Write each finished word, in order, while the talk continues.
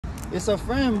It's a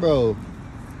friend, bro.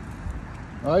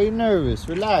 Why are you nervous?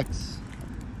 Relax.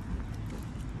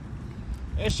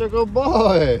 It's a good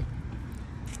boy.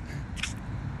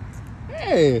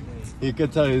 Hey. You can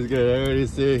tell he's good. I already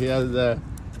see he has that.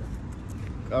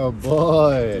 Oh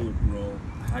boy. Dude, bro.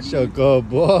 It's a good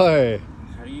boy.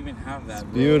 How do you even have that,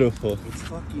 bro? Beautiful. It's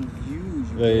fucking huge,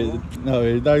 bro. Wait, no,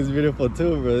 your dog's beautiful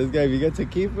too, bro. This guy, you get to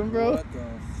keep him, bro. What the fuck?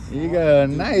 You got a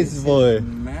Dude, nice this boy. is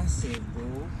massive,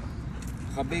 bro.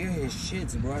 How big are his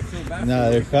shits, bro? I feel bad. Nah,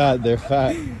 they're fat. They're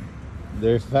fat.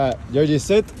 They're fat. Georgie,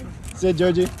 sit. Sit,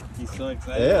 Georgie. He's so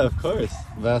excited. Yeah, of course.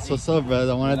 That's what's up, bro.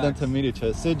 I wanted them to meet each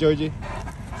other. Sit, Georgie.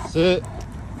 Sit.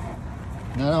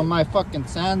 Not on my fucking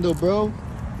sandal, bro.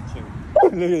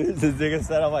 Look at this. This nigga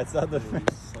sat on my sandal. He's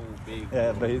so big.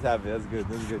 Yeah, but he's happy. That's good.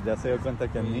 That's good. Ya se dio cuenta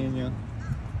que el niño.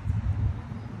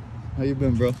 How you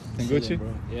been, bro? En Gucci?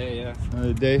 Bro. Yeah.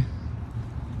 Another day.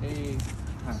 Hey.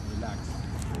 Relax.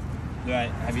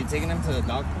 Have you taken him to the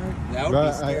doctor? That would Bro,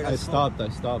 be scared I as fuck.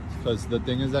 stopped. Because the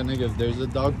thing is that, nigga, if there's a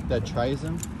dog that tries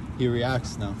him, he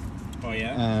reacts now. Oh,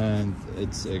 yeah? And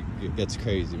it gets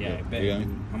crazy, bro. Yeah, I bet. You know what I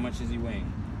mean? How much is he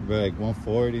weighing? Bro, like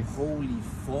 140. Holy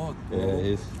fuck, bro. Yeah,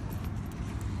 he's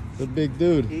a big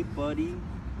dude. Hey, buddy.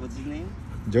 What's his name?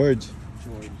 George.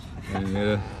 George.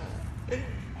 Yeah.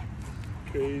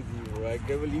 Crazy, bro. I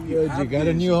can't believe George, you got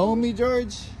a new homie,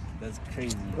 George? That's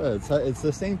crazy. Bro, it's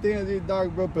the same thing as your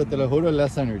dog, bro, but te lo juro,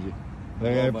 less energy.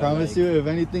 Like, No, I but promise like- you, if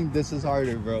anything, this is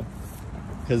harder, bro.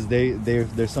 Because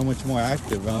they're so much more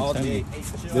active, bro. I'm All telling day. you. Hey,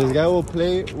 chill This out. guy will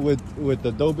play with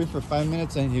the Dobie for 5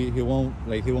 minutes and he won't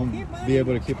be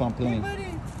able to keep on playing.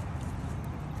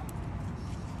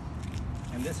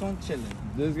 And this one chilling.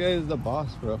 This guy is the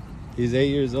boss, bro. He's 8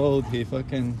 years old. He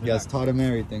has taught him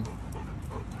everything.